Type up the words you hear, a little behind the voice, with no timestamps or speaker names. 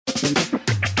food.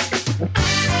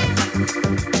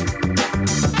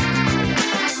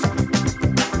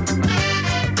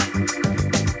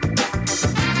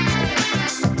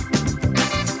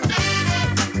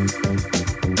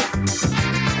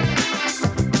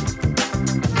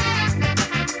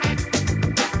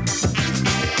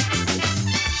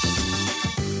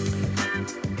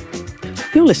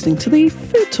 You're listening to the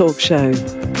Food Talk Show.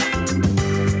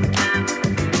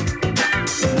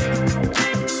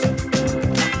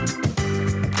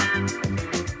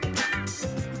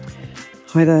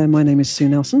 Hi there, my name is Sue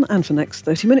Nelson, and for the next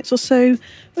 30 minutes or so, we're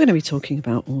going to be talking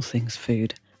about all things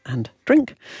food and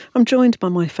drink. I'm joined by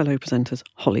my fellow presenters,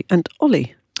 Holly and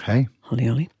Ollie. Hey.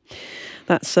 Ollie.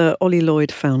 That's Ollie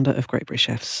Lloyd, founder of Great British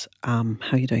Chefs. How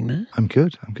are you doing there? I'm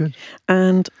good.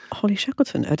 And Holly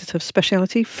Shackleton, editor of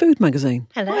Speciality Food Magazine.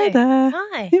 Hello. Hi there.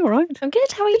 Hi. You all right? I'm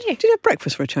good. How are you? Did you have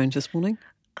breakfast for a change this morning?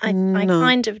 I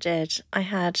kind of did. I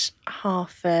had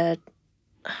half a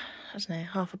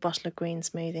bottle of green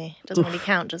smoothie. Doesn't really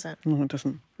count, does it? No, it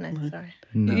doesn't. No. Sorry.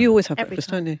 No. You always have Every breakfast,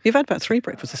 time. don't you? You've had about 3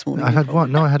 breakfasts this morning. I've had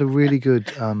one. No, I had a really good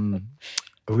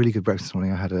breakfast this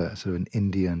morning. I had a sort of an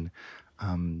Indian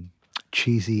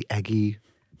cheesy, eggy,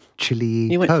 chili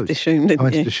You went toast. to Dishoom, didn't I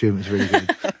went you? to Dishoom. It was really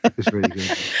good. It was really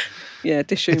good. Yeah,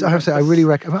 Dishoom. I have to say, I really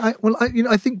recommend.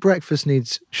 I think breakfast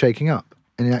needs shaking up,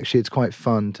 and actually, it's quite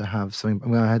fun to have something. I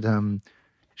mean, I had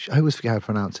I always forget how to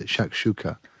pronounce it,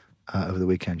 shakshuka, over the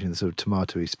weekend. The sort of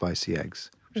tomatoey, spicy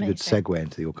eggs, which is a good segue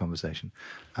into your conversation,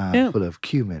 full of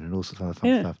cumin and all sorts of other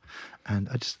fun stuff. And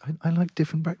I like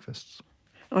different breakfasts.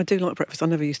 I do like breakfast. I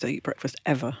never used to eat breakfast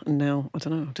ever, and now I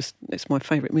don't know. It's my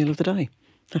favourite meal of the day.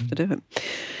 I have to do it.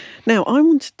 Now, I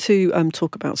wanted to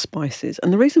talk about spices,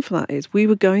 and the reason for that is we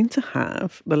were going to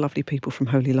have the lovely people from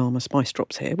Holy Llama Spice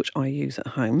Drops here, which I use at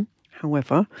home.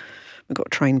 However, we've got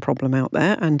a train problem out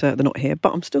there, and they're not here.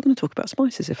 But I'm still going to talk about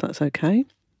spices, if that's okay.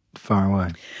 Far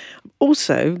away.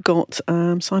 Also got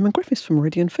Simon Griffiths from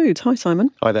Meridian Foods. Hi, Simon.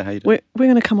 Hi there, how you doing? We're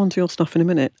going to come on to your stuff in a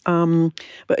minute.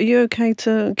 But are you okay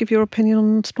to give your opinion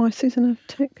on spices in a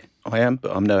tick? I am,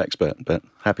 but I'm no expert, but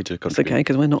happy to contribute. It's okay,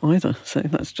 because we're not either, so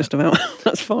that's just about,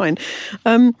 that's fine.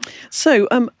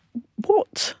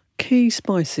 What key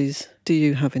spices do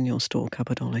you have in your store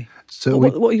cupboard, Ollie? So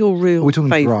what are your real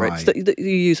favourites dry? that you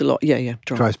use a lot? Yeah,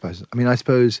 Dry spices. I mean, I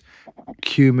suppose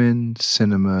cumin,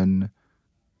 cinnamon,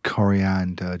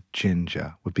 coriander,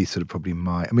 ginger would be sort of probably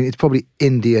it's probably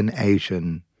Indian,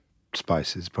 Asian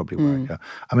spices, probably where I go.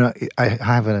 I mean, I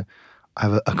have a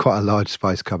quite a large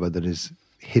spice cupboard that is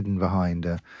hidden behind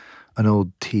an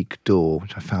old teak door,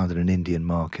 which I found at an Indian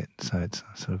market. So it's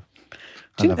sort of.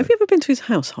 Have you ever been to his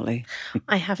house, Holly?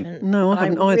 I haven't. No, I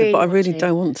haven't either, but I really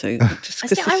don't want to.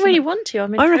 I really want to.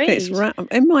 I'm intrigued. I reckon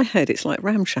in my head, it's like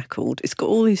ramshackled. It's got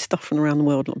all these stuff from around the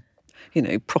world,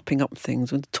 propping up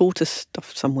things with tortoise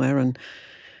stuff somewhere, and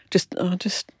just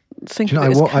think of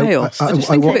it as chaos. I just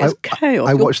think of it as chaos.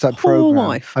 I watched that program.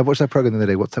 Wife. I watched that program the other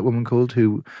day. What's that woman called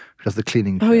who does the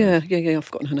cleaning? Oh shows? yeah. I've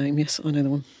forgotten her name. Yes, I know the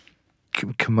one.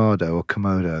 Komodo or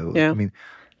Komodo. Yeah. I mean,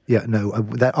 yeah, no,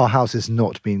 our house is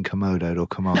not being Komodo'd or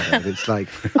Komodo'd. It's like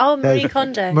Marie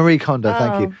Kondo. Marie Kondo,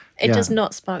 thank you. It does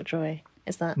not spark joy.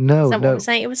 Is that what I'm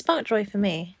saying? It would spark joy for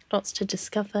me. Lots to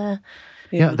discover.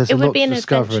 Yeah, there's it a would lot be to an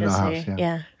discover in adventure. our house.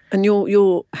 Yeah. And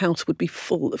your house would be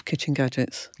full of kitchen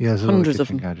gadgets. Yeah, there's hundreds a lot of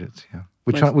them. Gadgets. Yeah,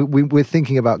 we're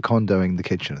thinking about condoing the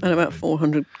kitchen, and about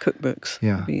 400 cookbooks.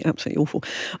 Yeah, it'd be absolutely awful.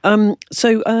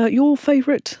 So your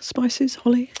favourite spices,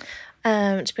 Holly?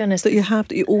 To be honest, that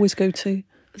you always go to.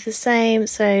 The same.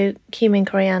 So cumin,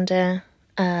 coriander.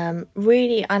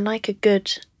 Really, I like a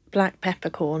good black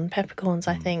peppercorn. Peppercorns,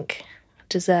 I think,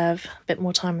 deserve a bit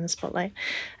more time in the spotlight.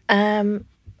 And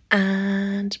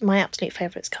my absolute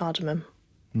favourite is cardamom.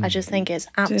 I just think it's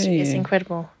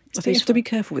incredible. I think you have to be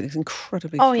careful with it. It's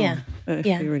incredibly fun. You have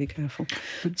to be really careful.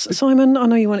 Simon, I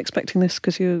know you weren't expecting this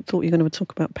because you thought you were going to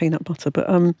talk about peanut butter, but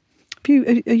are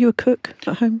you a cook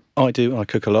at home? I do. I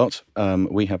cook a lot.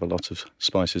 We have a lot of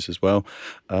spices as well.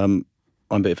 I'm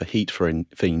a bit of a heat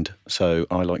fiend, so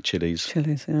I like chilies.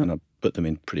 And I put them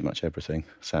in pretty much everything,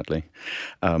 sadly.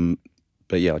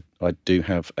 But yeah, I do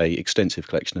have a extensive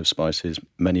collection of spices,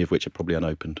 many of which are probably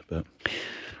unopened. But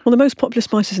well, the most popular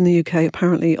spices in the UK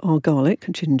apparently are garlic,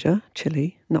 ginger,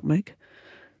 chilli, nutmeg,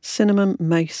 cinnamon,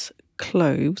 mace,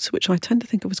 cloves, which I tend to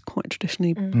think of as quite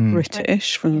traditionally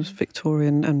British from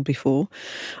Victorian and before,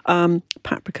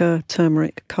 paprika,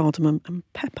 turmeric, cardamom and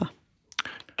pepper.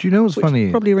 Do you know what's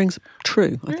funny? Probably rings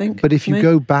true, I think. But if you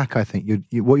go back, I think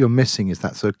what you're missing is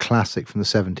that sort of classic from the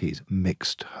 70s,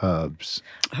 mixed herbs.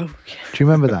 Oh, yeah. Do you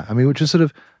remember that? I mean, which was sort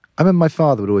of, I remember my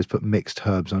father would always put mixed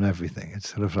herbs on everything. It's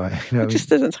sort of like, It just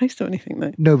doesn't taste of anything,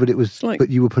 though. No, but it was like but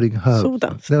you were putting herbs.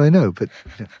 sawdust. No, I know, but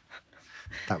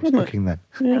that was cooking then.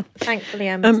 Yeah. Thankfully,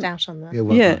 I missed out on that.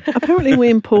 Yeah, apparently we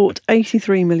import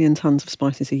 83 million tonnes of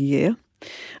spices a year.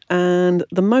 And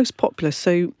the most popular,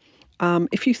 so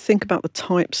if you think about the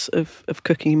types of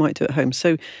cooking you might do at home.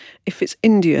 So if it's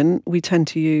Indian, we tend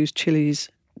to use chilies,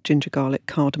 ginger, garlic,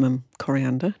 cardamom,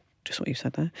 coriander, just what you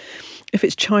said there. If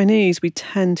it's Chinese, we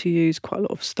tend to use quite a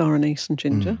lot of star anise and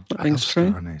ginger. That rings true.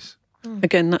 Star anise.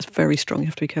 Again, that's very strong. You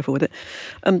have to be careful with it.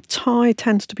 Thai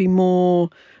tends to be more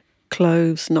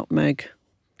cloves, nutmeg,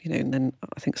 and then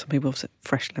I think some people have said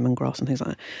fresh lemongrass and things like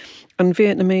that. And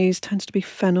Vietnamese tends to be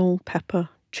fennel, pepper,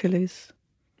 chilies,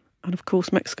 and of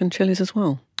course Mexican chilies as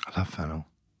well. I love fennel.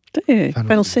 Do you?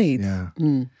 Fennel seeds? Yeah.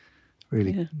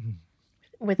 Really. Yeah.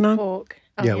 With pork.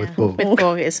 Oh, yeah, with pork. With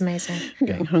pork, it's amazing. I'm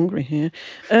getting hungry here.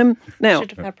 Now,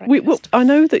 Should have had breakfast. I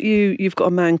know that you've got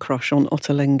a man crush on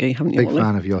ottolenghi, haven't you, Big Ollie?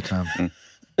 fan of Yotam.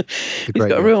 He's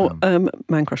got a real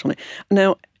man crush on it.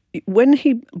 Now, when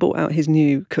he brought out his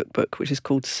new cookbook, which is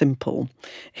called Simple,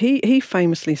 he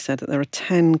famously said that there are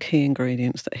 10 key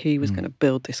ingredients that he was going to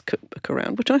build this cookbook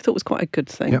around, which I thought was quite a good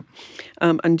thing. Yep.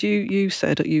 And you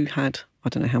said that you had, I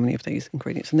don't know how many of these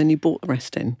ingredients, and then you bought the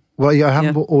rest in. Well, yeah, I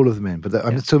haven't bought all of them in, but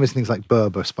I'm still missing things like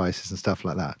Berber spices and stuff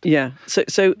like that. Yeah.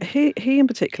 So he in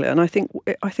particular, and I think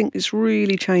it's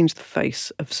really changed the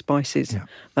face of spices,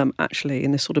 actually,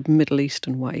 in this sort of Middle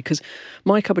Eastern way. Because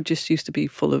my cupboard just used to be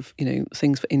full of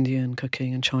things for Indian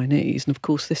cooking and Chinese, and of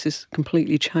course this has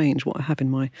completely changed what I have in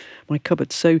my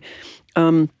cupboard. So.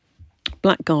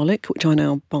 Black garlic, which I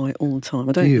now buy all the time.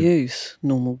 I don't use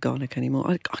normal garlic anymore.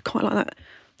 I quite like that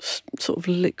sort of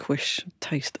liquish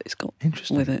taste that it's got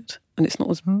with it, and it's not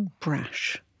as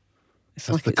brash. It's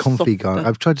That's like the it's confit softer. garlic.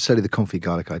 I've tried to sell you the confit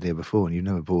garlic idea before, and you've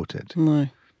never bought it. No.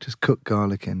 Just cook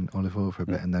garlic in olive oil for a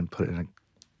bit, and then put it in a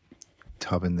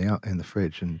tub in the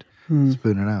fridge and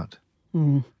spoon it out.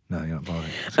 No, you're not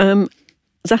bothering.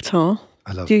 Za'atar.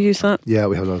 I love. Do you use that? Yeah,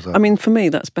 we have lots of that. I mean, for me,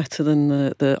 that's better than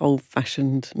the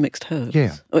old-fashioned mixed herbs.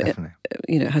 Yeah, definitely.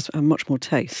 It has a much more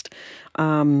taste.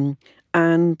 And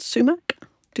sumac.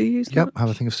 Do you use that? Yep, have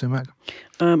a thing of sumac.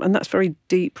 And that's very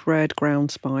deep red ground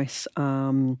spice,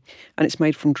 and it's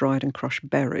made from dried and crushed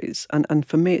berries. And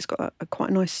for me, it's got a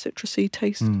quite a nice citrusy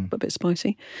taste, but a bit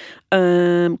spicy.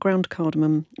 Ground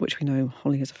cardamom, which we know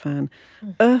Holly is a fan.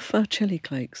 Urfa chili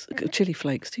flakes.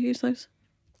 Do you use those?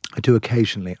 I do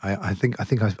occasionally. I think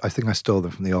I stole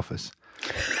them from the office.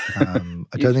 I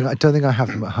don't think I have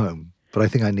them at home, but I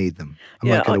think I need them. I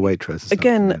might get a waitress.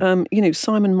 Again,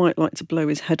 Simon might like to blow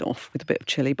his head off with a bit of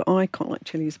chili, but I quite like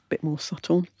chilies a bit more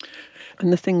subtle.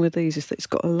 And the thing with these is that it's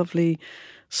got a lovely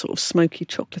sort of smoky,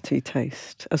 chocolatey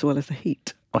taste, as well as the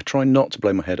heat. I try not to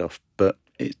blow my head off, but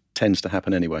it tends to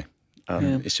happen anyway.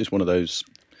 It's just one of those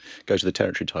go to the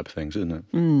territory type of things, isn't it?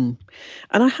 And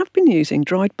I have been using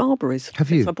dried barberries since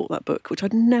you? I bought that book, which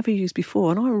I'd never used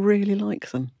before, and I really like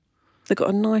them. They've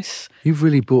got a nice... You've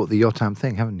really bought the Yotam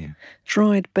thing, haven't you?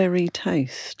 Dried berry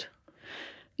taste.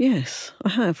 Yes, I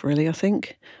have really, I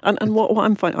think. And what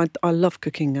I'm finding, I love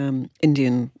cooking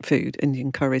Indian food,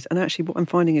 Indian curries, and actually what I'm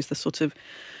finding is the sort of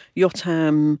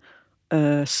Yotam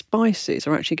spices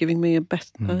are actually giving me a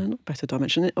not better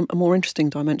dimension, a more interesting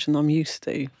dimension than I'm used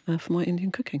to for my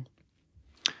Indian cooking.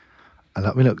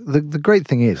 Look, the great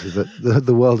thing is that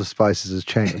the world of spices has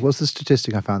changed. What's the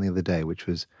statistic I found the other day, which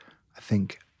was, I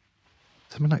think,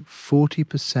 something like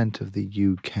 40% of the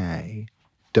UK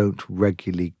don't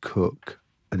regularly cook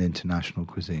an international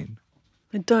cuisine.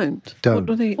 They don't? Don't. What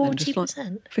do they eat then? Just like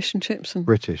 40%? fish and chips and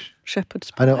British.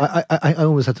 shepherd's pie? I know. I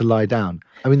almost had to lie down.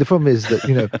 I mean, the problem is that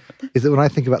is that when I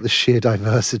think about the sheer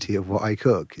diversity of what I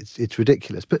cook, it's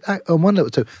ridiculous. But on one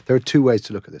level, so there are two ways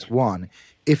to look at this. One,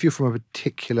 if you're from a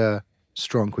particular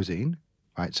strong cuisine,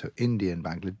 right? So Indian,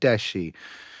 Bangladeshi,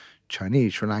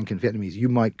 Chinese, Sri Lankan, Vietnamese, you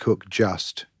might cook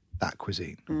just that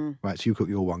cuisine, right? So you cook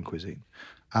your one cuisine.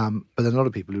 But then a lot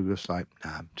of people who are just like,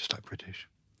 nah, just like British.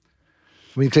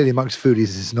 I mean, clearly amongst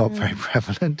foodies it's not very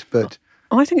prevalent, but...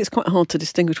 I think it's quite hard to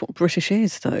distinguish what British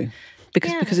is, though,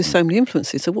 because there's so many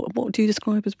influences. So what do you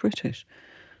describe as British?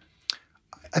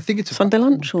 I think it's... Sunday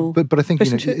lunch or... But I think,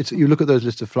 fish and chips? you look at those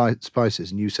lists of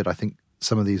spices and you said, I think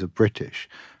some of these are British,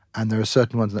 and there are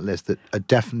certain ones on that list that are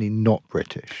definitely not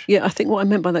British. Yeah, I think what I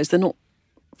meant by that is they're not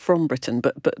from Britain,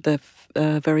 but they're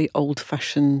very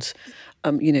old-fashioned...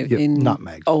 in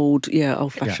nutmeg.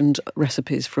 old-fashioned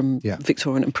recipes from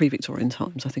Victorian and pre-Victorian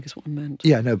times, I think is what I meant.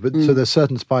 Yeah, no, but so there's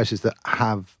certain spices that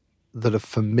are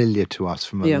familiar to us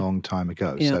from a long time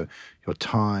ago. Yeah. So your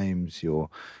thymes,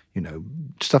 your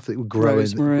stuff that would grow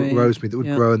Rosemary, that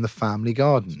would grow in the family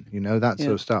garden, that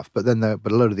sort of stuff. But then,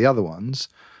 but a lot of the other ones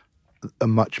are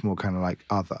much more kind of like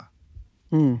other.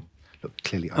 Look,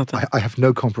 clearly, I have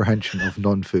no comprehension of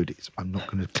non-foodies. I'm not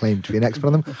going to claim to be an expert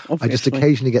on them. Obviously. I just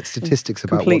occasionally get statistics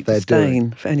about what they're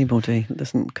doing. For anybody that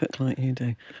doesn't cook like you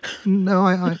do.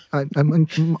 No,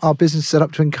 our business is set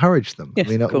up to encourage them. Yes,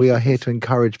 we are here to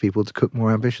encourage people to cook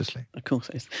more ambitiously. Of course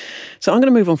it is. So I'm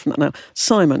going to move on from that now.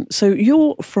 Simon, so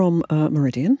you're from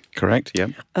Meridian. Correct, yeah.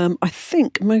 I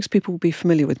think most people will be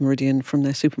familiar with Meridian from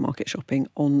their supermarket shopping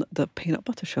on the peanut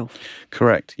butter shelf.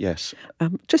 Correct, yes.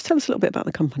 Just tell us a little bit about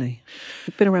the company.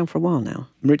 We've been around for a while now.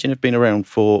 Meridian have been around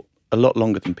for a lot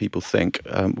longer than people think.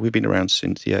 We've been around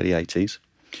since the early 80s.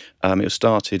 It was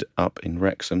started up in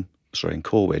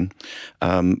Corwin,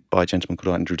 by a gentleman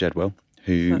called Andrew Jedwell.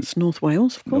 That's North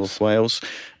Wales, of course. North Wales,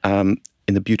 in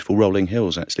the beautiful rolling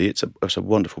hills, actually. It's a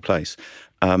wonderful place.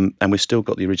 And we've still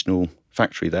got the original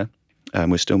factory there.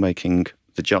 We're still making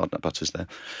the jarred nut butters there.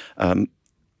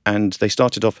 And they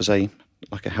started off as a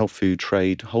health food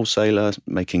trade wholesaler,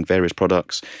 making various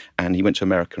products, and he went to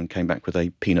America and came back with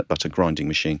a peanut butter grinding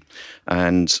machine.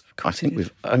 And I think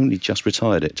we've only just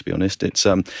retired it, to be honest. It's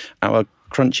our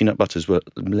crunchy nut butters were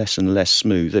less and less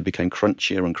smooth. They became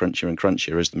crunchier and crunchier and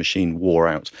crunchier as the machine wore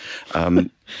out.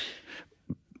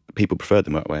 People preferred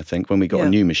them that way, I think. When we got a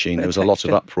new machine, there was a lot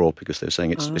of uproar because they were saying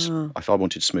it's if I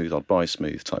wanted smooth, I'd buy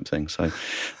smooth type thing. So,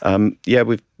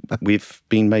 we've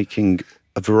been making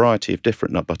a variety of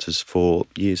different nut butters for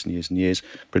years and years and years,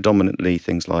 predominantly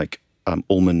things like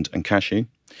almond and cashew.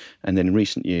 And then in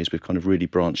recent years, we've kind of really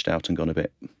branched out and gone a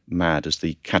bit mad as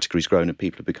the category's grown and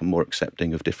people have become more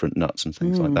accepting of different nuts and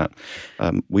things like that.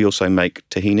 We also make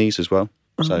tahinis as well.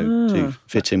 So to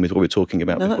fit in with what we were talking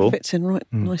about before. That fits in right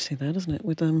nicely there, doesn't it,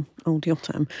 with old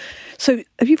Yotam. So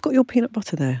have you got your peanut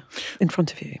butter there in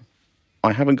front of you?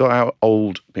 I haven't got our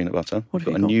old peanut butter. I've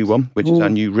got a new one, which is our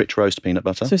new rich roast peanut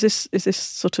butter. So is this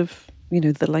sort of,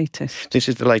 the latest? This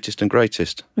is the latest and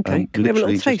greatest. Okay, can we have a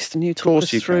little taste and you talk us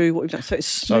through what we've done? So it's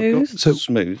smooth.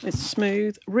 Smooth. It's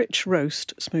smooth, rich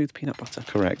roast, smooth peanut butter.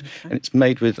 Correct. Okay. And it's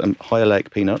made with higher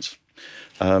oleic peanuts,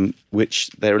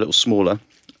 which they're a little smaller.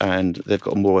 And they've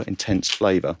got a more intense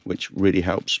flavour, which really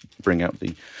helps bring out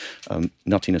the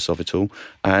nuttiness of it all.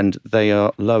 And they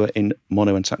are lower in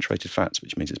monounsaturated fats,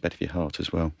 which means it's better for your heart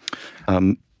as well.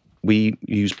 We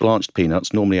use blanched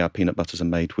peanuts. Normally our peanut butters are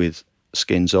made with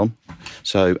skins on,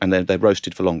 and they're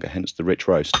roasted for longer, hence the rich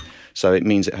roast. So it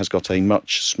means it has got a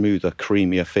much smoother,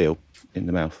 creamier feel in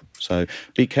the mouth. So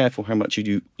be careful how much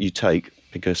you take,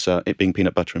 because it being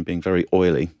peanut butter and being very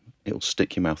oily, it'll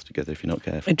stick your mouth together if you're not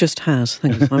careful. It just has.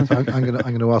 Thank you, Simon. I'm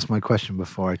going to ask my question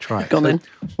before I try it. Go on then.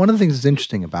 One of the things that's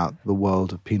interesting about the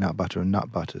world of peanut butter and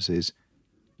nut butters is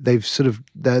they've sort of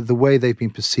the way they've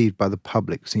been perceived by the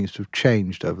public seems to have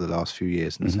changed over the last few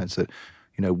years in the sense that,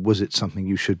 was it something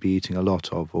you should be eating a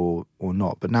lot of or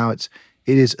not? But now it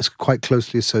is quite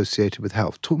closely associated with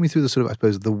health. Talk me through the sort of, I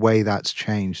suppose, the way that's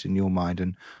changed in your mind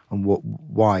and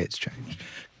why it's changed.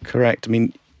 Correct. I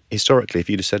mean, historically, if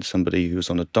you'd have said to somebody who was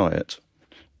on a diet,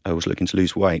 I was looking to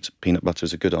lose weight, peanut butter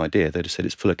is a good idea, they'd have said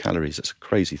it's full of calories. It's a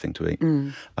crazy thing to eat.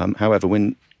 However,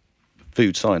 when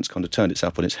food science kind of turned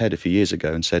itself on its head a few years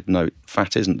ago and said, no,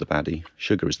 fat isn't the baddie,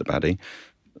 sugar is the baddie,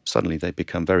 suddenly they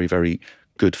become very, very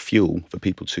good fuel for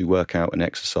people to work out and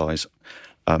exercise.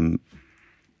 And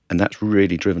that's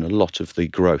really driven a lot of the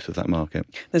growth of that market.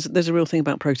 There's a real thing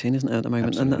about protein, isn't there, at the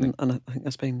moment? And I think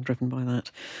that's been driven by that.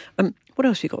 What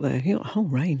else you got there? You got a whole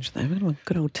range there. We've got a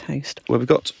good old taste. Well, we've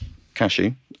got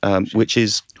cashew, which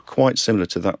is quite similar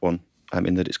to that one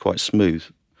in that it's quite smooth.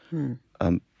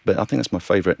 But I think that's my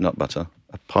favourite nut butter,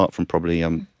 apart from probably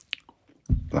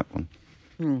that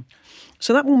one.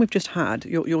 So that one we've just had,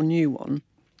 your new one,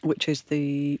 which is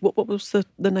the... What was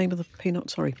the name of the peanut?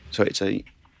 Sorry. So it's a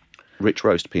rich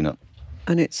roast peanut.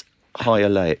 And it's... High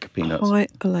oleic peanuts. High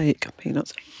oleic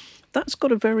peanuts. That has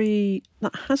got a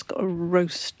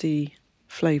roasty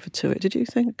flavour to it, did you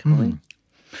think, Ollie?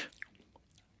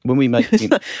 When we make...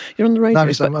 You're on the radio. No,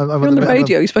 you're on the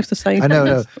radio. You're supposed to say... I know,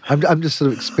 no. I'm just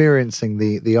sort of experiencing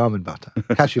the almond butter.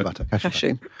 Cashew butter.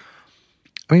 Cashew.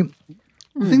 I mean,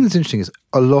 the thing that's interesting is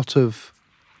a lot of...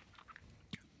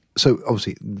 So,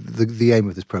 obviously, the aim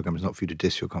of this programme is not for you to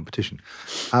diss your competition.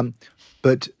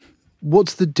 But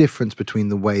what's the difference between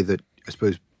the way that, I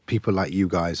suppose, people like you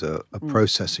guys are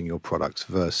processing your products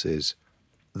versus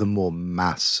the more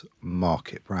mass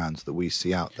market brands that we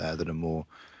see out there that are more...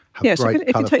 Yeah, so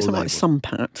if you take something like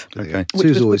Sunpat, okay,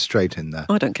 Sue's always straight in there.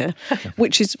 I don't care.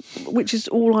 which is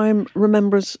all I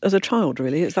remember as a child.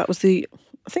 Really, I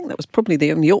think that was probably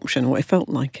the only option, or it felt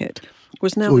like it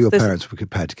was. Now all your parents were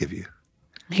prepared to give you.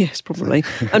 Yes, probably.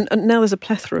 and now there's a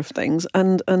plethora of things,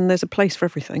 and there's a place for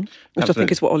everything, which I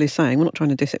think is what Ollie's saying. We're not trying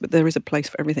to diss it, but there is a place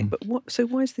for everything. But so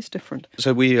why is this different?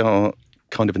 So we are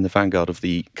kind of in the vanguard of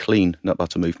the clean nut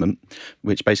butter movement,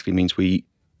 which basically means we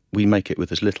make it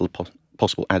with as little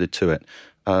possible added to it.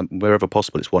 Wherever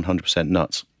possible, it's 100%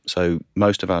 nuts. So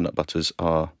most of our nut butters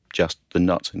are just the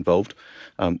nuts involved.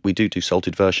 We do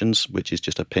salted versions, which is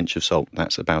just a pinch of salt.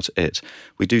 That's about it.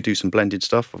 We do some blended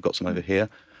stuff. I've got some over here.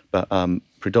 But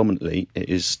predominantly, it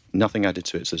is nothing added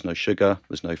to it. So there's no sugar,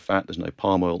 there's no fat, there's no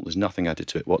palm oil, there's nothing added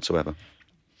to it whatsoever.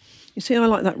 You see, I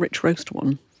like that rich roast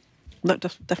one. That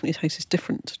definitely tastes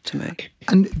different to me.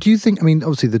 And do you think, I mean,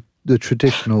 obviously the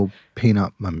traditional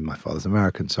peanut, I mean, my father's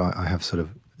American, so I have sort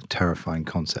of a terrifying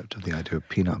concept of the idea of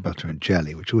peanut butter and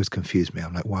jelly, which always confused me.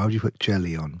 I'm like, why would you put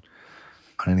jelly on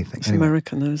anything? It's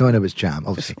American, though, isn't No, I know it's jam,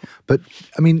 obviously. But,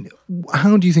 I mean,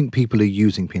 how do you think people are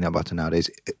using peanut butter nowadays?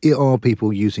 Are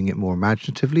people using it more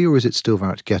imaginatively, or is it still very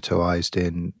much ghettoized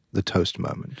in the toast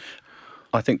moment?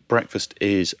 I think breakfast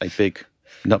is a big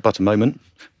nut butter moment.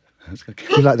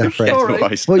 You like that phrase?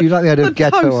 Sorry. Well, you like the idea of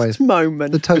ghettoized? Toast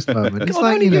moment. The toast moment. It's God,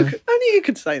 like, only, you know... only you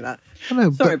could say that. I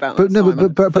know, Sorry about that,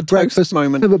 Simon. but breakfast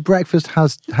moment. No, but breakfast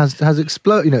has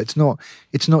exploded. You know,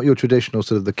 it's not your traditional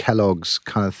sort of the Kellogg's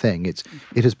kind of thing. It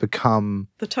has become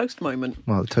the toast moment.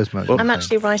 Well, the toast moment. I'm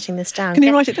actually writing this down. Can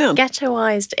you write it down?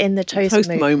 Ghettoized in the toast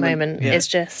moment is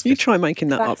just. You try making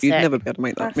that classic. up. You'd never be able to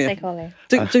make that. Classic, Ollie.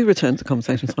 Do return to the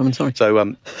conversation, Simon. Sorry.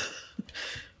 So,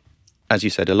 as you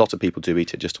said, a lot of people do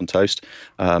eat it just on toast.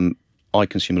 I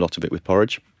consume a lot of it with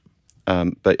porridge,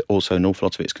 but also an awful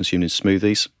lot of it is consumed in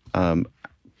smoothies,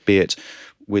 be it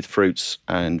with fruits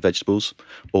and vegetables,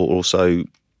 or also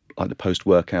like the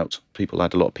post-workout, people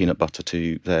add a lot of peanut butter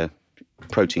to their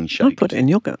protein shake. I put it in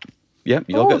yoghurt. Yeah,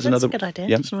 yogurt's another. That's a good idea.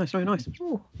 Yeah. That's nice, very nice.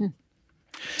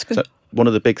 It's good. So one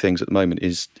of the big things at the moment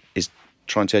is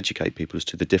trying to educate people as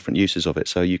to the different uses of it.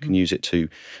 So you can use it to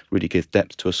really give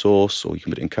depth to a sauce, or you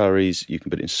can put it in curries, you can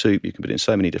put it in soup, you can put it in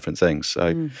so many different things.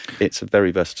 So it's a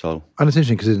very versatile. And it's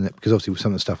interesting, isn't it? Because obviously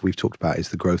some of the stuff we've talked about is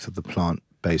the growth of the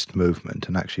plant-based movement,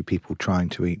 and actually people trying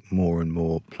to eat more and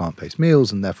more plant-based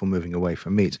meals and therefore moving away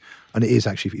from meat. And it is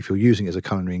actually, if you're using it as a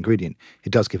culinary ingredient,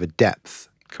 it does give a depth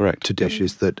Correct. to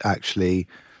dishes that actually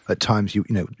at times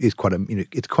is quite a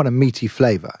it's quite a meaty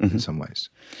flavour in some ways.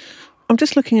 I'm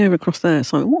just looking over across there,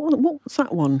 Simon. What's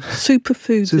that one?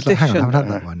 Superfoods So it's like, edition. hang on, I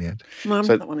haven't had that one yet. No, I haven't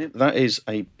So had that one yet. that is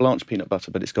a blanched peanut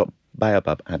butter, but it's got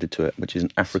baobab added to it, which is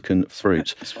an African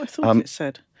fruit. That's what I thought it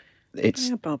said. It's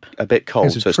Baobab. a bit cold,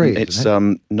 It's a so tree, it's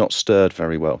isn't not stirred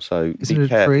very well. So Is it be a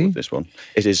careful tree? with this one.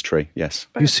 It is tree, yes.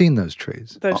 You've seen those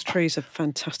trees? Those trees are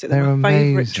fantastic. They're They're my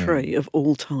favourite amazing. tree of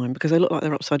all time because they look like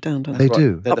they're upside down, don't They they?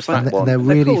 do. They're the fat and one. they're They're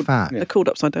really called- fat. They're called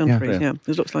upside down Yeah. trees, yeah.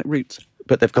 It looks like roots.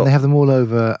 But they've got And they have them all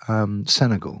over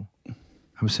Senegal.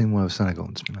 I've seen one over Senegal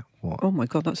and it's been like, what? Oh my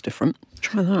God, that's different.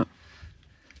 Try that.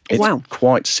 it's Wow.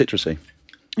 quite citrusy.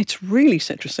 It's really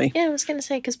citrusy. Yeah, I was going to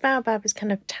say, because baobab is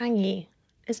kind of tangy,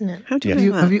 isn't it? How do you Yes.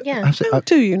 know that? Yeah. Absolutely, How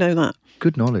do you know that?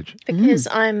 good knowledge. Because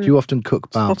Do you often cook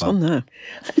What's on baobab? there?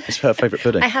 It's her favourite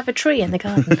pudding. I have a tree in the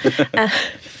garden.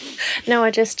 No,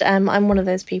 I just, I'm one of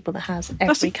those people that has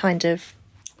every kind of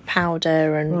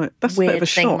powder and Right, that's a bit of weird a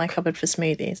thing in my shock. cupboard for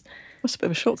smoothies. That's a bit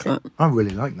of a shock, that. I really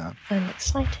like that. I'm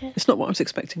excited. It's not what I was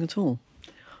expecting at all.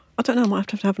 I don't know, I might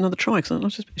have to have another try because I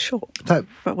was just a bit shocked That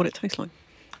about what it tastes like.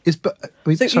 is, but I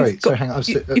mean, So sorry, you've got- hang on.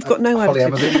 you've got no Holly,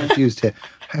 I'm a additives. bit confused here.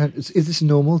 Hang on, is this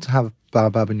normal to have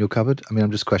baobab in your cupboard? I mean,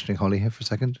 I'm just questioning Holly here for a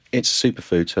second. It's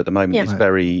superfood, so at the moment Yeah. it's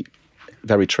very,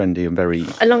 very trendy and very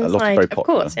a lot Alongside, very of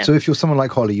popular. course, yeah. So if you're someone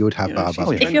like Holly, you would have Yeah, baobab.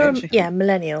 she's in a your If you're Actually. a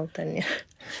millennial, then yeah.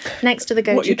 Next to the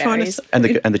What goji you're trying to berries.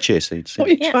 say? And the chia seeds. What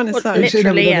are you Yeah, trying to well, say?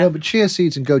 literally, yeah. But chia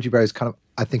seeds and goji berries kind of,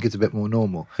 I think it's a bit more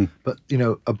normal. But,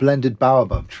 a blended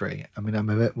baobab tree, I mean, I'm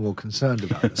a bit more concerned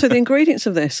about it. So the ingredients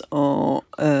of this are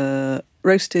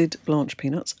roasted blanched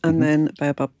peanuts and then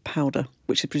baobab powder,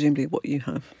 which is presumably what you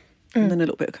have, and then a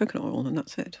little bit of coconut oil, and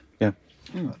that's it. Yeah.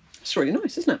 It's really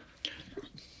nice, isn't it?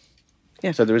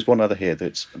 Yeah. So there is one other here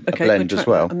that's a Okay, blend we'll as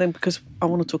try well. that. And then because I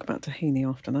want to talk about tahini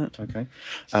after that. Okay.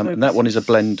 So And that one is a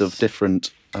blend of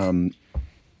different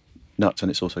nuts,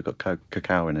 and it's also got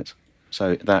cacao in it.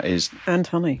 So that is And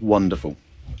honey. wonderful.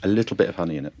 A little bit of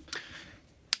honey in it.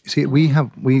 See, we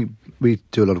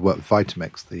do a lot of work with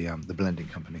Vitamix, the blending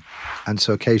company, and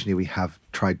so occasionally we have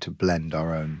tried to blend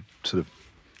our own sort of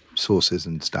sauces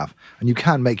and stuff, and you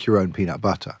can make your own peanut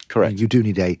butter. Correct. I mean, you do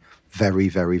need a very,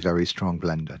 very, very strong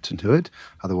blender to do it,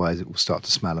 otherwise it will start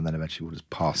to smell and then eventually will just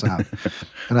pass out.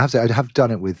 And I have to say, I have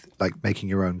done it with like making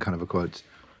your own kind of a quote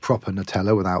proper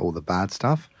Nutella without all the bad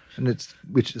stuff, and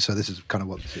so this is kind of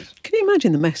what this is. Can you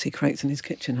imagine the mess he creates in his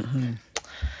kitchen at home?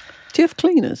 Do you have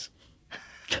cleaners?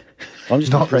 I'm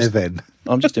just Not impressed. living.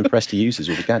 I'm just impressed he uses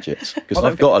all the gadgets because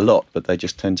I've got a lot, but they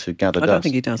just tend to gather I dust. don't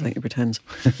think he does. I think he pretends.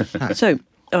 So,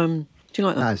 do you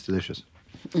like that? That is delicious.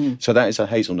 So that is a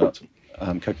hazelnut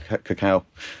cacao,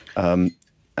 and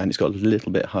it's got a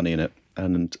little bit of honey in it,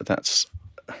 and that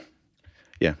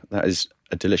is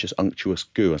a delicious unctuous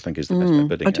goo. I think is the best way of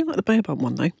putting I it. do like the baobab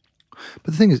one though.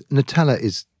 But the thing is, Nutella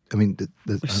is, I mean...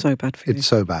 It's so bad for you. It's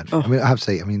so bad. I mean, I have to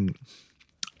say,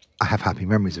 I have happy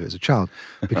memories of it as a child.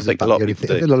 Because think it's a lot the of only people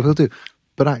thing- do. A lot of people do.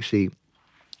 But actually,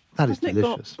 that is Hasn't it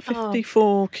got delicious.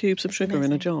 54 cubes of sugar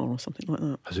in a jar or something like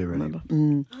that? Has it really?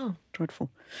 Remember? Dreadful.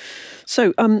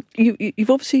 So you've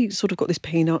obviously sort of got this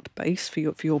peanut base for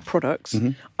your products,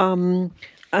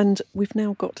 and we've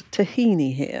now got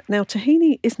tahini here. Now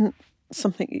tahini isn't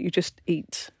something that you just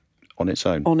eat on its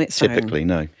own. Typically,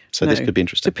 no. So this could be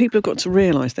interesting. So people have got to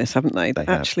realise this, haven't they? They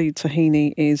have. Actually,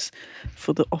 tahini is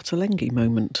for the ottolenghi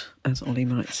moment, as Ollie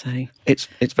might say. It's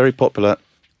very popular.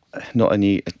 Not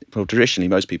only traditionally,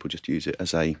 most people just use it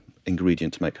as a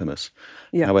ingredient to make hummus.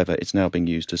 Yeah. However, it's now being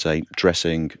used as a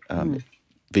dressing.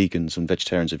 Vegans and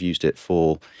vegetarians have used it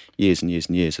for years and years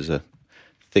and years as a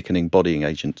thickening bodying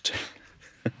agent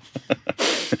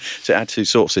to add to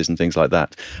sauces and things like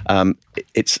that.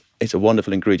 It's a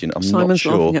wonderful ingredient. I'm Simon's not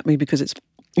sure. laughing at me because it's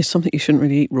something you shouldn't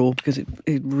really eat raw because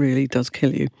it really does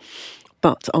kill you.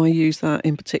 But I use that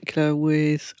in particular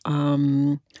with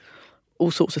all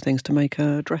sorts of things to make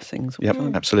dressings. Yep,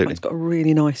 absolutely. It's got a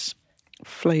really nice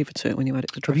flavour to it when you add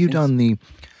it to Have dressings. you done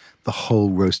the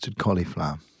whole roasted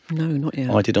cauliflower? No, not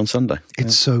yet. I did on Sunday.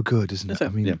 It's so good, isn't it? Is it? I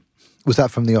mean, Yeah. was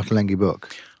that from the Ottolenghi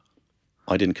book?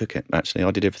 I didn't cook it, actually.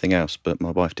 I did everything else, but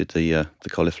my wife did the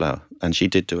cauliflower. And she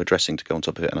did do a dressing to go on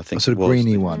top of it, and I think A sort it of was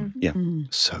greeny one. Yeah.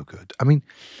 So good. I mean,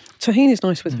 Tahini is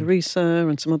nice with harissa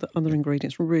and some other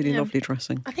ingredients. Really lovely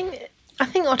dressing. I think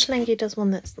ottolenghi does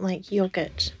one that's like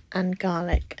yogurt and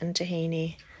garlic and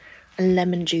tahini and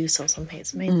lemon juice or something.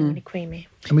 It's amazing, really creamy.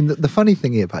 I mean, the funny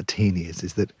thing here about tahini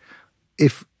is that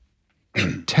if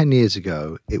 10 years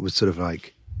ago it was sort of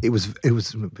like it was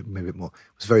maybe a bit more.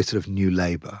 It was very sort of New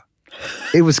Labour.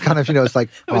 It was kind of, it's like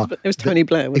It was Tony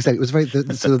Blair. Wasn't exactly. It was very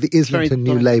the sort of the Islington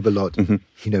New bright. Labour lot.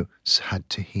 Had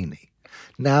tahini.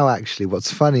 Now, actually,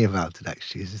 what's funny about it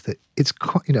actually is that it's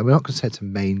quite. We're not going to say it's a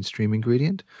mainstream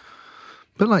ingredient,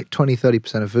 but like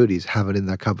 20-30% of foodies have it in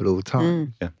their cupboard all the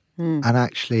time. Yeah. And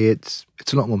actually, it's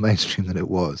a lot more mainstream than it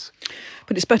was.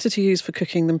 But it's better to use for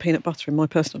cooking than peanut butter, in my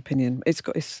personal opinion. It's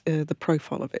got the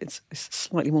profile of it. It's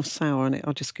slightly more sour, and it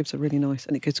just gives a really nice,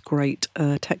 and it gives great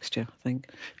texture, I think.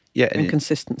 Yeah, And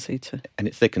consistency to. and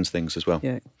it thickens things as well.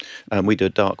 Yeah. We do a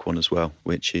dark one as well,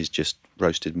 which is just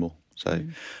roasted more. So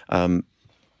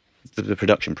the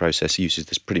production process uses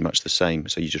this pretty much the same.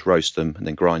 So you just roast them and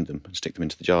then grind them and stick them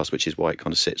into the jars, which is why it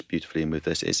kind of sits beautifully in with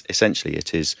this.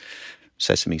 It is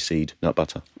sesame seed nut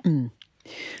butter. And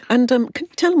can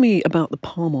you tell me about the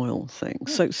palm oil thing?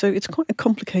 So it's quite a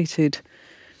complicated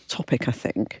topic, I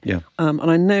think. Yeah. And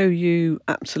I know you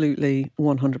absolutely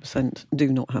 100% do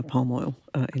not have palm oil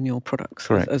in your products.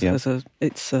 Correct,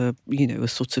 It's a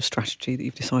sort of strategy that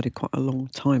you've decided quite a long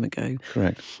time ago.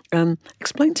 Correct.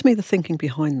 Explain to me the thinking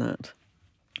behind that.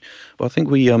 Well, I think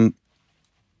we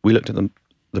looked at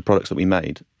the products that we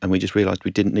made and we just realised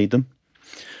we didn't need them.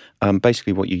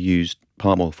 Basically, what you use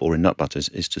palm oil for in nut butters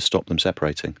is to stop them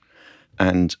separating.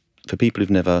 And for people who've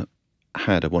never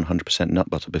had a 100% nut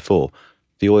butter before,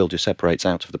 the oil just separates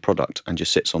out of the product and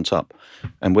just sits on top.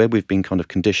 And where we've been kind of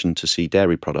conditioned to see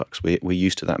dairy products, we're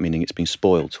used to that meaning it's been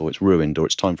spoiled or it's ruined or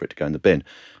it's time for it to go in the bin.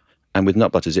 And with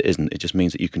nut butters, it isn't. It just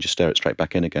means that you can just stir it straight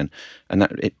back in again. And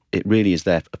that it really is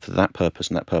there for that purpose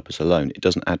and that purpose alone. It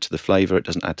doesn't add to the flavour. It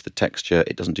doesn't add to the texture.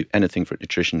 It doesn't do anything for it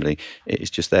nutritionally. It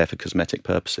is just there for cosmetic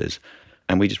purposes.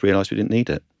 And we just realised we didn't need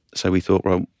it. So we thought,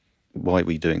 well, why are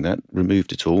we doing that?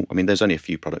 Removed it all. I mean, there's only a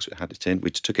few products that had it in.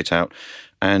 We just took it out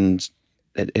and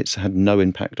it's had no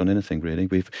impact on anything, really.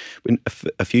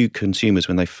 A few consumers,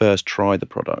 when they first try the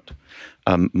product,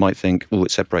 might think, oh,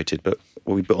 it's separated. But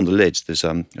what we put on the lids, I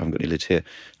haven't got any lids here,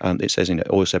 it says,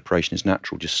 oil separation is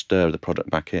natural, just stir the product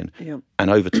back in. Yeah. And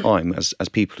over time, as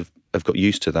people have got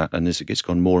used to that and as it's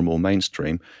gone more and more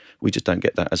mainstream, we just don't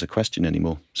get that as a question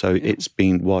anymore. So it's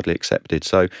been widely accepted.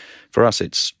 So for us,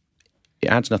 it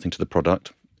adds nothing to the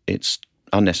product. It's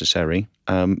unnecessary.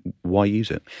 Why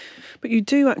use it? But you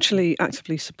do actually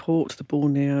actively support the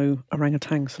Borneo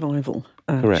Orangutan Survival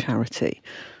charity.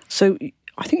 So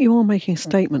I think you are making a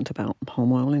statement about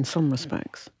palm oil in some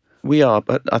respects. We are,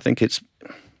 but I think it's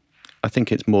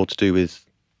more to do with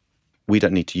we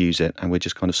don't need to use it, and we're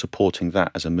just kind of supporting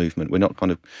that as a movement. We're not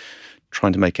kind of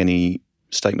trying to make any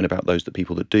statement about those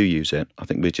people that do use it. I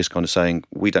think we're just kind of saying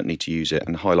we don't need to use it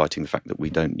and highlighting the fact that we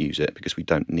don't use it because we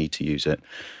don't need to use it.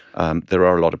 There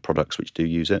are a lot of products which do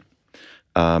use it.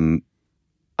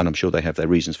 And I'm sure they have their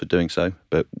reasons for doing so,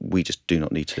 but we just do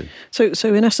not need to.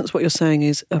 So in essence, what you're saying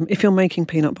is, if you're making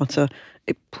peanut butter,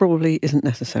 it probably isn't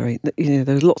necessary.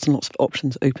 There's lots and lots of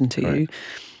options open to you.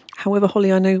 However,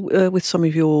 Holly, I know with some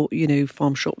of your,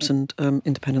 farm shops and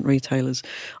independent retailers,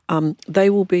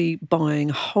 they will be buying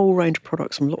a whole range of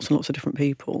products from lots and lots of different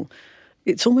people.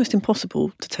 It's almost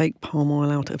impossible to take palm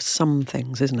oil out of some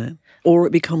things, isn't it? Or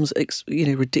it becomes,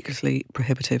 ridiculously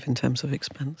prohibitive in terms of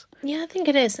expense. Yeah, I think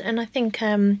it is. And I think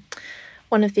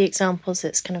one of the examples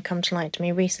that's kind of come to light to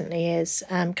me recently is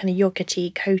kind of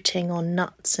yogurty coating on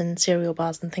nuts and cereal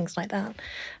bars and things like that.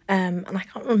 And I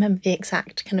can't remember the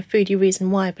exact kind of foodie reason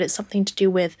why, but it's something to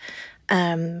do with,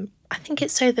 I think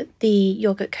it's so that the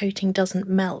yogurt coating doesn't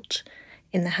melt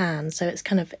in the hand. So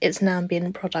it's an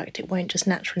ambient product. It won't just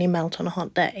naturally melt on a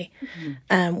hot day,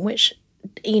 which,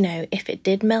 if it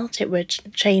did melt, it would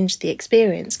change the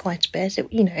experience quite a bit.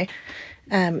 It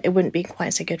wouldn't be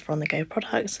quite so good for on-the-go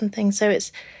products and things. So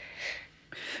it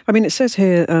says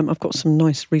here, I've got some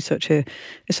nice research here.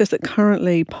 It says that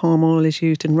currently palm oil is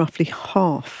used in roughly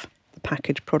half the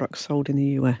packaged products sold in the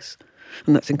US.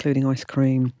 And that's including ice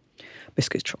cream,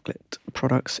 biscuits, chocolate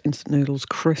products, instant noodles,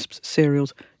 crisps,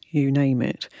 cereals, you name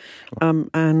it.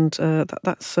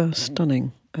 That's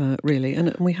stunning, really.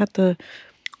 And we had the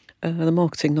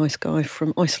marketing nice guy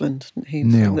from Iceland. He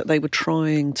was saying that they were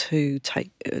trying to take,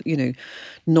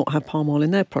 not have palm oil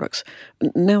in their products.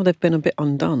 Now they've been a bit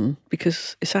undone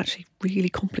because it's actually really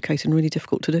complicated and really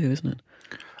difficult to do, isn't it?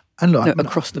 And look,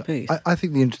 across the piece. I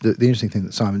think the interesting thing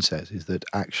that Simon says is that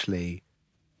actually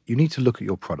you need to look at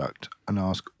your product and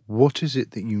ask, what is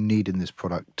it that you need in this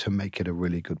product to make it a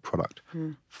really good product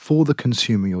for the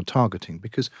consumer you're targeting?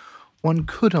 Because one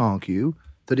could argue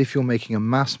that if you're making a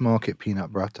mass market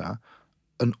peanut butter,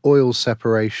 an oil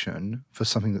separation for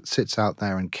something that sits out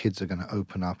there and kids are going to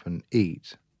open up and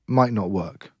eat might not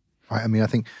work. Right? I mean, I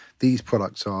think these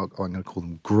products are, I'm going to call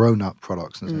them grown-up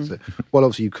products in the sense that, well,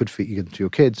 obviously you could feed them to your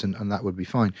kids and that would be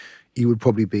fine. You would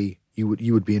probably be, you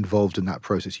would be involved in that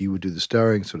process. You would do the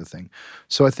stirring sort of thing.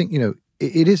 So I think,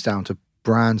 it is down to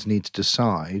brands need to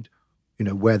decide,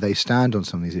 where they stand on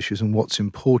some of these issues and what's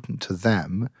important to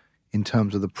them in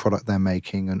terms of the product they're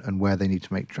making and where they need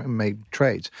to make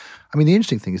trades. I mean, the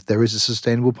interesting thing is there is a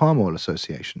Sustainable Palm Oil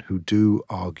Association who do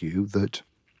argue that,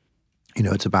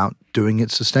 it's about doing it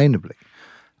sustainably.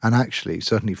 And actually,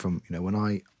 certainly from, when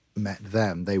I met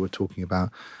them, they were talking about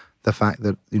the fact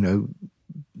that,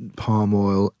 palm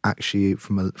oil actually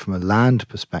from a land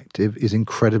perspective is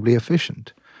incredibly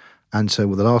efficient. And so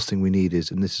the last thing we need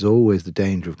is, and this is always the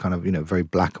danger of kind of, very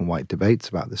black and white debates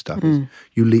about this stuff, is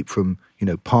you leap from,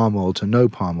 palm oil to no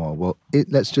palm oil. Well,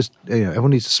 let's just,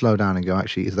 everyone needs to slow down and go,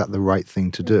 actually, is that the right thing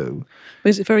to do?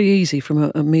 Is it very easy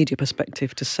from a media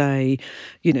perspective to say,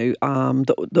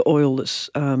 the oil that's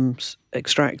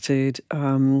extracted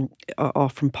are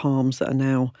from palms that are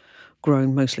now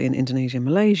grown mostly in Indonesia and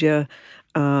Malaysia,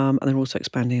 and they're also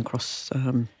expanding across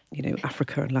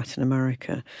Africa and Latin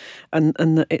America, and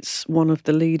that it's one of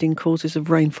the leading causes of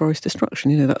rainforest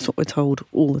destruction. That's what we're told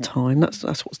all the time. That's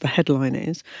what the headline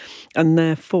is, and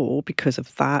therefore, because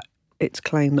of that, it's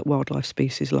claimed that wildlife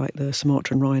species like the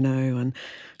Sumatran rhino and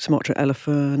Sumatra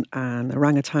elephant and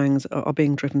orangutans are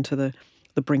being driven to the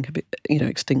brink of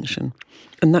extinction,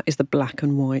 and that is the black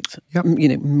and white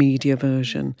media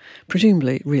version.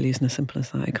 Presumably, it really isn't as simple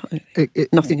as that.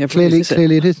 Nothing ever clearly is, is it?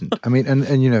 Clearly, it isn't. I mean,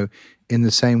 and in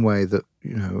the same way that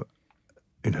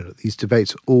these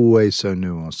debates are always so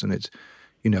nuanced, and it's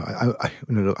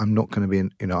I'm not going to be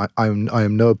I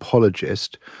am no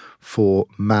apologist for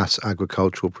mass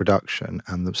agricultural production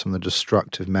and some of the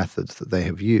destructive methods that they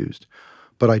have used.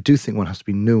 But I do think one has to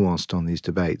be nuanced on these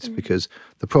debates because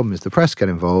the problem is the press get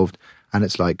involved and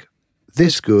it's like,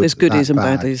 this good, there's goodies that and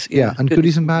bad. baddies. Yeah, and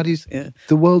goodies and baddies. Yeah.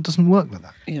 The world doesn't work like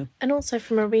that. Yeah. And also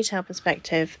from a retail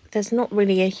perspective, there's not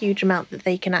really a huge amount that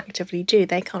they can actively do.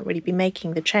 They can't really be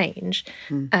making the change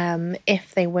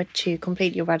if they were to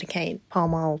completely eradicate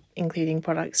palm oil, including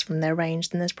products from their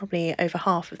range. Then there's probably over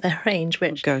half of their range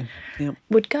which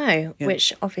would go,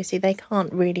 which obviously they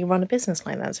can't really run a business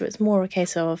like that. So it's more a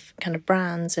case of kind of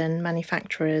brands and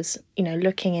manufacturers,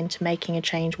 looking into making a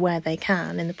change where they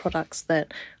can in the products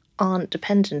that aren't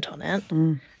dependent on it,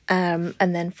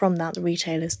 and then from that the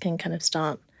retailers can kind of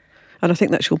start. And I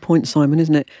think that's your point, Simon,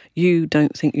 isn't it? You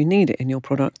don't think you need it in your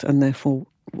product, and therefore,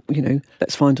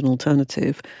 let's find an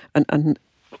alternative. And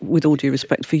with all due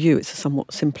respect for you, it's a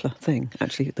somewhat simpler thing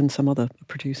actually than some other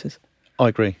producers. I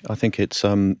agree. I think it's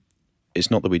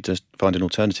it's not that we just find an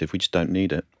alternative. We just don't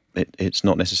need it. It's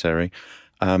not necessary.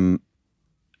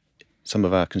 Some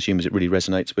of our consumers it really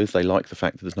resonates with. They like the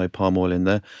fact that there's no palm oil in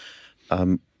there.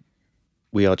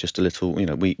 We are just a little,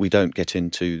 we don't get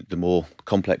into the more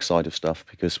complex side of stuff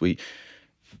because we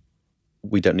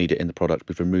don't need it in the product.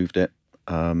 We've removed it.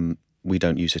 We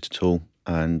don't use it at all,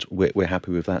 and we're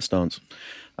happy with that stance.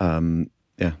 And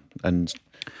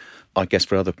I guess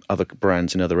for other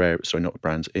brands in other areas,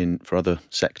 for other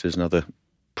sectors and other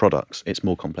products, it's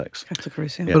more complex.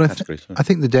 Categories, yeah. But I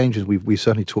think the dangers, we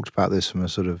certainly talked about this from a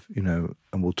sort of, and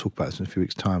we'll talk about this in a few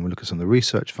weeks' time, we'll look at some of the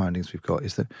research findings we've got,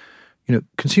 is that,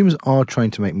 consumers are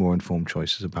trying to make more informed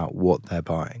choices about what they're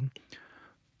buying.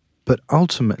 But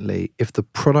ultimately, if the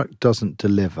product doesn't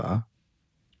deliver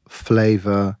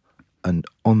flavour and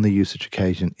on the usage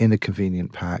occasion in a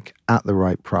convenient pack at the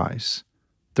right price,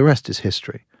 the rest is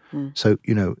history. So,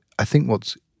 I think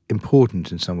what's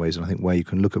important in some ways, and I think where you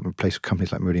can look at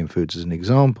companies like Meridian Foods as an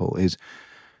example, is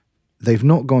they've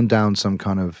not gone down some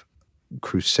kind of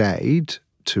crusade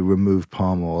to remove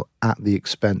palm oil at the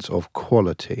expense of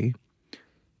quality.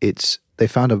 They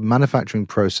found a manufacturing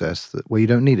process where you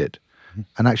don't need it.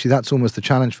 And actually that's almost the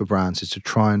challenge for brands, is to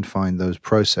try and find those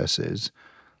processes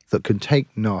that can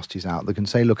take nasties out, that can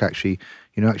say, look, actually,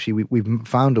 we've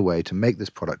found a way to make this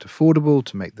product affordable,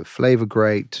 to make the flavour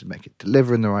great, to make it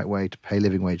deliver in the right way, to pay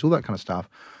living wage, all that kind of stuff,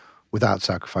 without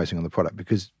sacrificing on the product,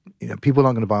 because people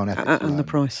aren't going to buy on ethics. And the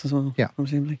price as well,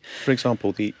 presumably. For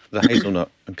example, the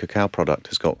hazelnut and cacao product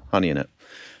has got honey in it.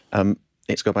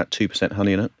 It's got about 2%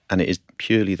 honey in it, and it is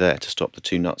purely there to stop the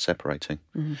two nuts separating.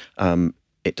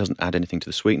 It doesn't add anything to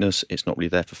the sweetness. It's not really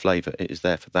there for flavour. It is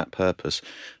there for that purpose.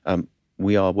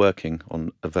 We are working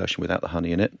on a version without the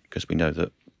honey in it, because we know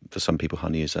that for some people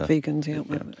honey is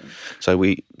vegans. So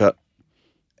but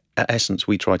at essence,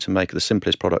 we try to make the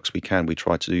simplest products we can. We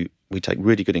take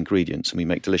really good ingredients and we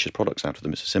make delicious products out of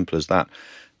them. It's as simple as that.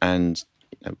 And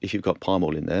if you've got palm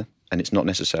oil in there and it's not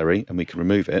necessary and we can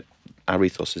remove it, our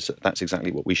ethos is that's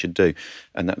exactly what we should do.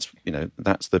 And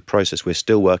that's the process we're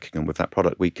still working on with that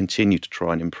product. We continue to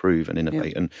try and improve and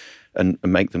innovate and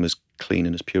make them as clean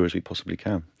and as pure as we possibly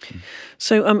can.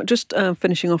 So just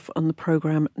finishing off on the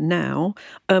programme now,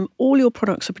 all your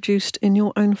products are produced in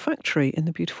your own factory in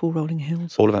the beautiful rolling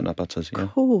hills. All of our nut butters, yeah.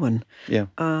 Corn. Yeah.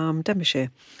 Denbighshire.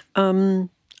 And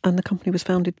the company was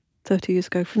founded 30 years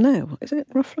ago from now, is it,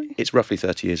 roughly? It's roughly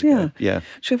 30 years ago, yeah.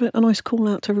 Should we have a nice call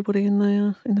out to everybody in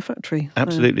the factory?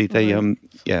 Absolutely.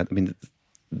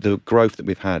 The growth that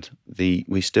we've had,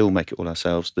 we still make it all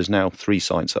ourselves. There's now 3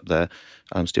 sites up there,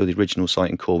 still the original site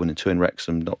in Corwin and 2 in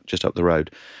Wrexham, not just up the road.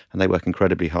 And they work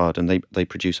incredibly hard and they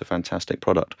produce a fantastic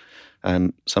product.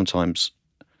 Sometimes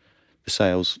the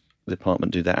sales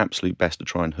department do their absolute best to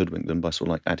try and hoodwink them by sort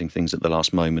of like adding things at the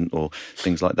last moment or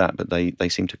things like that. But they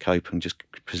seem to cope and just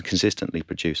consistently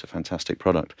produce a fantastic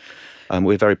product.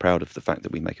 We're very proud of the fact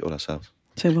that we make it all ourselves.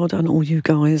 So well done, all you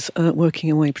guys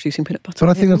working away producing peanut butter. But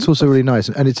I think that's also really nice,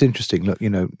 and it's interesting. Look,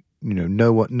 no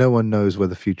one knows where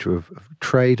the future of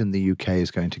trade in the UK is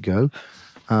going to go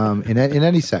in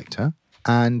any sector.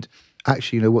 And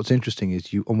actually, what's interesting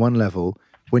is you, on one level,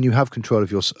 when you have control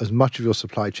of as much of your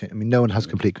supply chain. I mean, no one has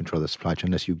complete control of the supply chain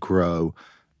unless you grow.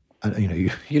 And, you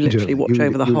literally watch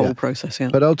over the whole process. Yeah.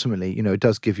 But ultimately, it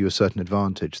does give you a certain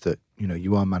advantage that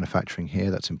you are manufacturing here.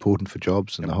 That's important for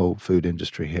jobs and the whole food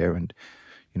industry here. And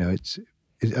I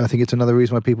think it's another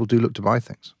reason why people do look to buy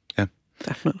things. Yeah,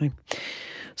 definitely.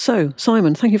 So,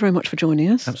 Simon, thank you very much for joining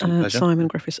us. Absolute pleasure. Simon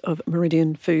Griffiths of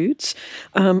Meridian Foods.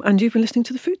 And you've been listening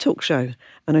to the Food Talk Show.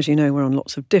 And as you know, we're on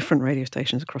lots of different radio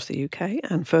stations across the UK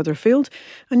and further afield.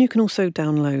 And you can also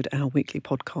download our weekly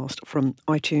podcast from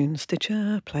iTunes,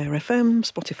 Stitcher, Player FM,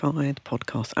 Spotify, the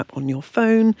podcast app on your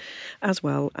phone, as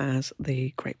well as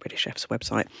the Great British Chefs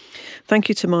website. Thank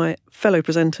you to my fellow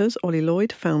presenters, Ollie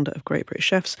Lloyd, founder of Great British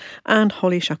Chefs, and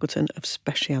Holly Shackleton of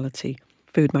Speciality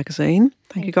Food Magazine.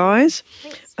 Thank you, guys.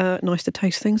 Nice to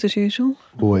taste things as usual.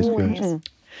 Always good.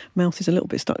 Mouth is a little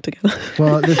bit stuck together.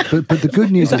 Well, but the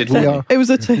good news is it was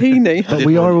a tahini. But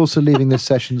we are also leaving this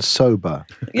session sober.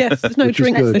 Yes, there's no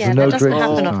drinks. Yeah, no that doesn't drinks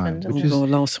happen this time.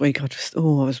 often. Last week I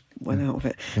was well out of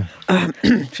it. Yeah.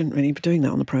 Shouldn't really be doing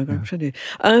that on the programme, should you?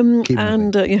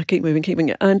 Keep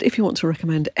moving. And if you want to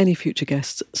recommend any future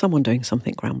guests, someone doing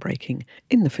something groundbreaking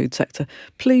in the food sector,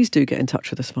 please do get in touch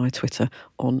with us via Twitter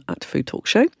on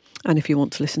 @FoodTalkShow. And if you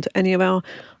want to listen to any of our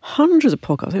hundreds of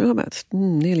podcasts, we've got about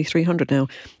nearly 300 now,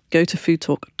 go to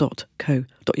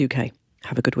foodtalk.co.uk.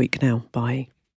 Have a good week now. Bye.